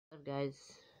up,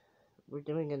 guys? We're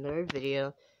doing another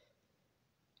video.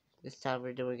 This time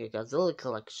we're doing a Godzilla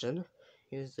collection.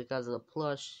 Here's the Godzilla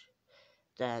plush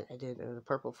that I did in the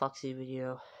Purple Foxy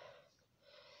video.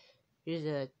 Here's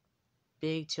a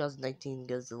big 2019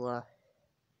 Godzilla.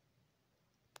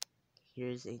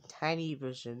 Here's a tiny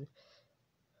version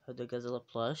of the Godzilla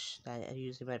plush that I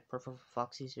used in my Purple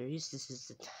Foxy series. This is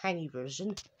the tiny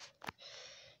version.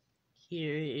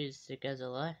 Here is the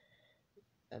Godzilla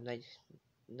of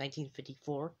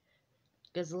 1954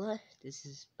 Godzilla. This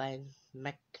is by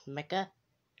Mecha.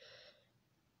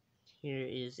 Here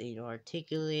is an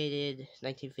articulated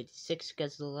 1956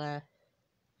 Godzilla,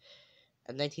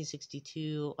 a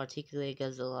 1962 articulated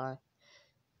Godzilla,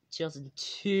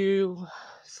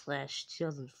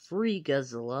 2002/2003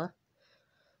 Godzilla,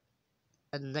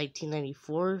 a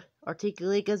 1994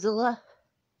 articulated Godzilla,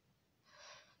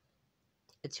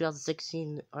 a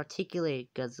 2016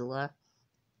 articulated Godzilla,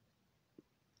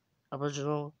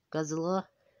 original Godzilla,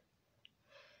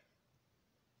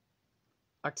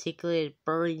 articulated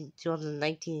Burning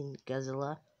 2019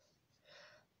 Godzilla,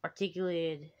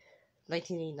 articulated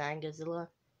 1989 Godzilla,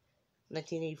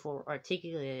 1984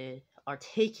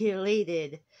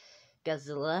 articulated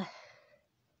Godzilla,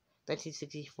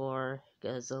 1964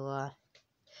 Godzilla,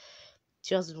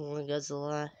 2001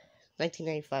 Godzilla,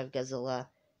 1995 Godzilla,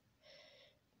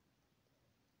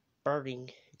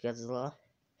 Burning Godzilla,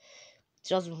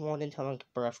 2001 Atomic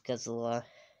Breath Godzilla,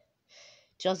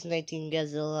 2019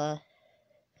 Godzilla,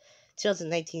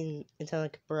 2019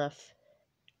 Atomic Breath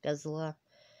Godzilla,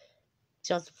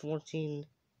 2014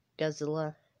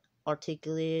 Godzilla,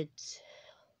 articulated.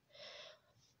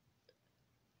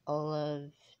 All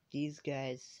of these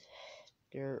guys,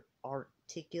 they're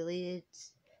articulated,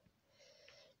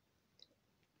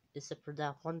 except for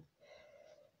that one.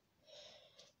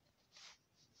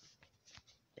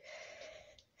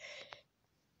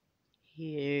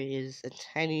 Here is a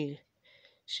tiny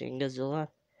Shin Godzilla,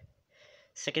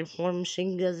 second form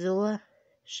Shin Godzilla,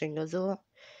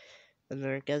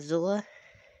 another Godzilla,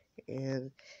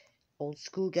 and old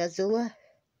school Godzilla,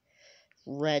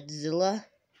 Redzilla,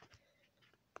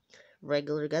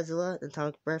 regular Godzilla,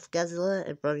 Atomic Breath Godzilla,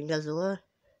 and Burning Godzilla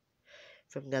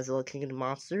from Godzilla King of the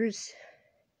Monsters,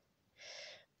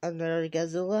 another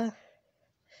Godzilla,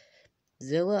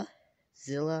 Zilla,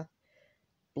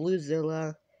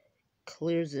 Bluezilla,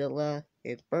 Clearzilla,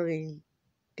 and Burning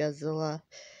Godzilla,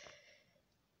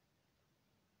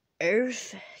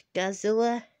 Earth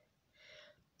Godzilla,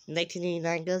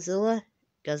 1989 Godzilla,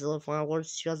 Godzilla Final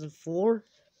Wars 2004,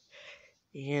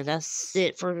 and that's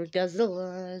it for the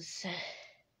Godzillas.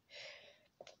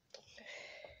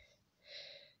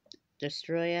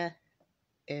 Destroyer,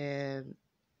 and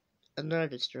another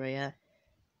Destroyer,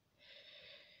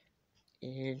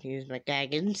 and here's my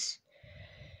Gagans,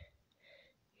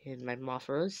 and my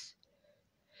Mothras.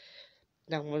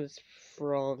 That one's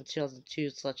from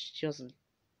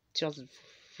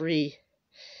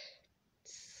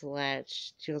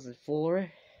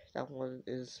 2002/2003/2004. That one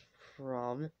is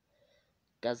from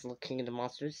Godzilla King of the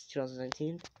Monsters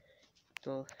 2019.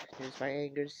 So here's my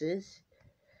Angus's,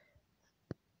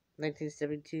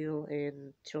 1972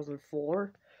 and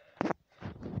 2004.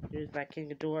 Here's my King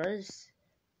Ghidorahs.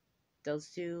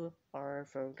 Those two are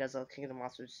from Godzilla King of the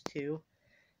Monsters 2.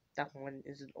 That one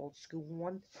is an old school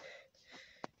one.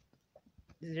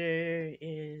 There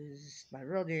is my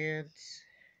Rodents.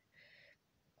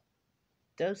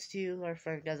 Those two are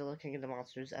from Godzilla King of the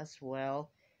Monsters as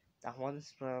well. That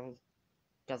one's from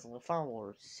Godzilla Final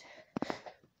Wars.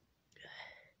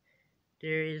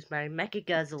 There is my Mecha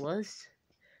Godzillas,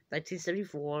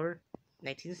 1974,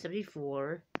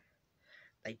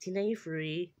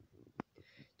 1993,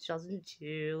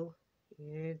 2002,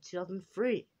 and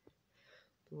 2003.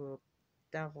 Well,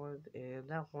 that one and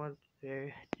that one,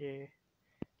 they're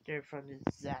from the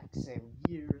exact same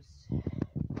years.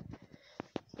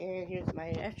 And here's my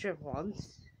extra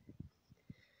ones.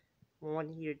 One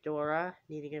here, Dora,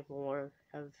 need to get more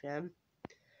of him.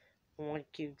 One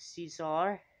King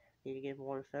Caesar, need to get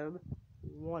more of him.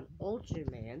 One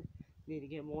Ultraman, need to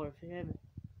get more of him.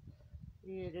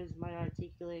 And there's my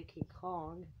articulated King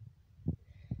Kong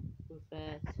with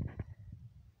a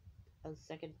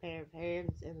second pair of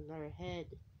hands and another head.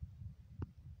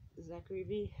 Is that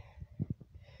creepy?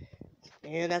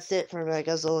 And that's it for my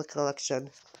Godzilla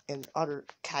collection and other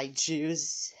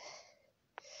kaijus.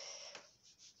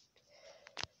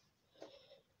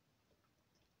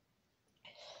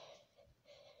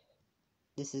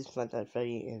 This is Funtime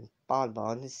Freddy and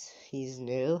Bonbons. He's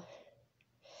new.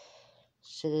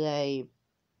 Should I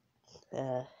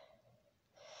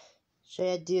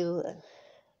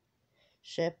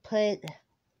put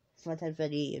Funtime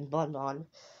Freddy and Bon Bon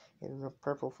in the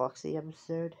Purple Foxy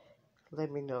episode?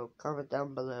 Let me know. Comment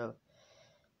down below.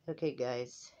 Okay,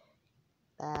 guys.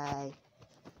 Bye.